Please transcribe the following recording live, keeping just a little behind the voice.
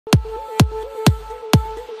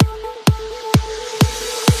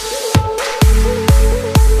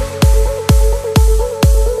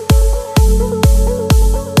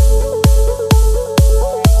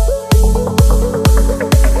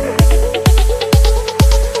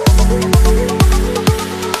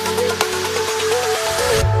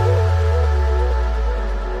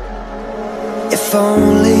If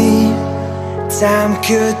only time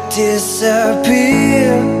could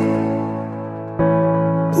disappear,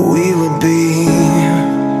 we would be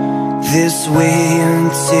this way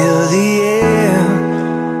until the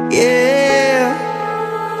end, yeah.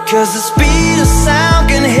 'Cause the speed of sound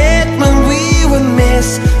can hit when we would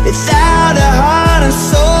miss. Without a heart and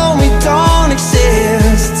soul, we don't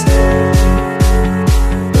exist.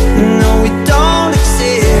 No, we don't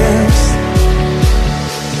exist.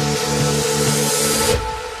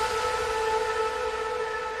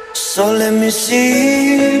 So let me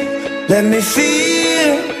see, let me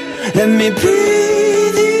feel, let me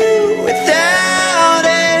breathe you without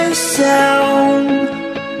a sound.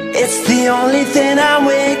 It's the only thing I'm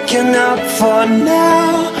waking up for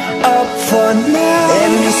now, up for now.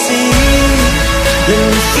 Let me see, let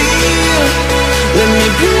me feel, let me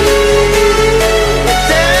breathe you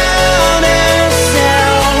without a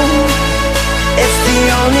sound. It's the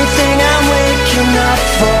only thing I'm waking up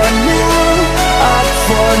for now, up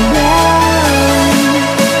for now.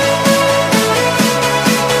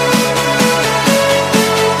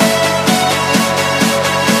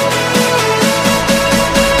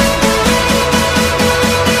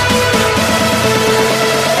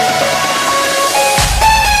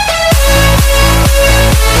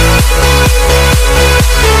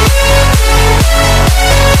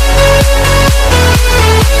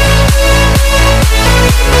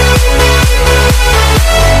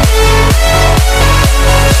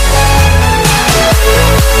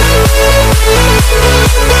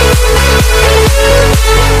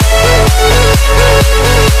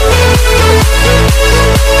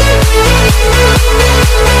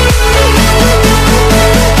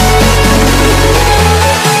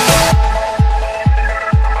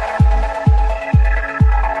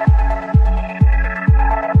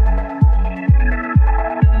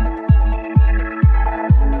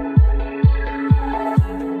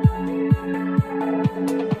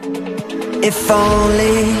 If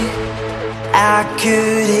only I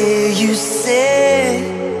could hear you say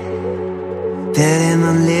that in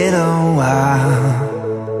a little while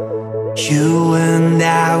you and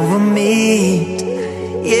I will meet,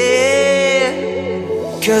 yeah.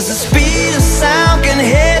 'Cause the speed of sound can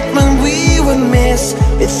hit when we would miss.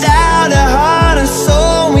 Without a heart and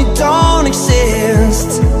soul, we don't exist.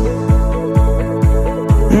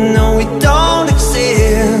 No, we don't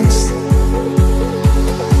exist.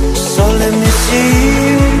 So let me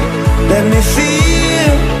see, let me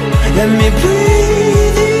feel, let me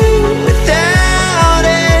breathe you without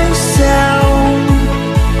a sound.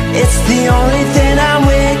 It's the only thing I'm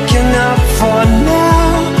waking up for now,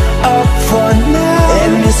 up for now.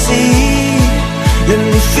 Let me see, let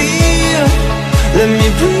me feel, let me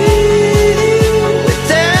breathe you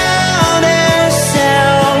without a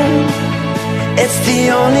sound. It's the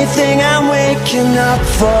only thing I'm waking up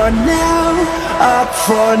for now, up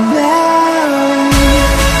for now.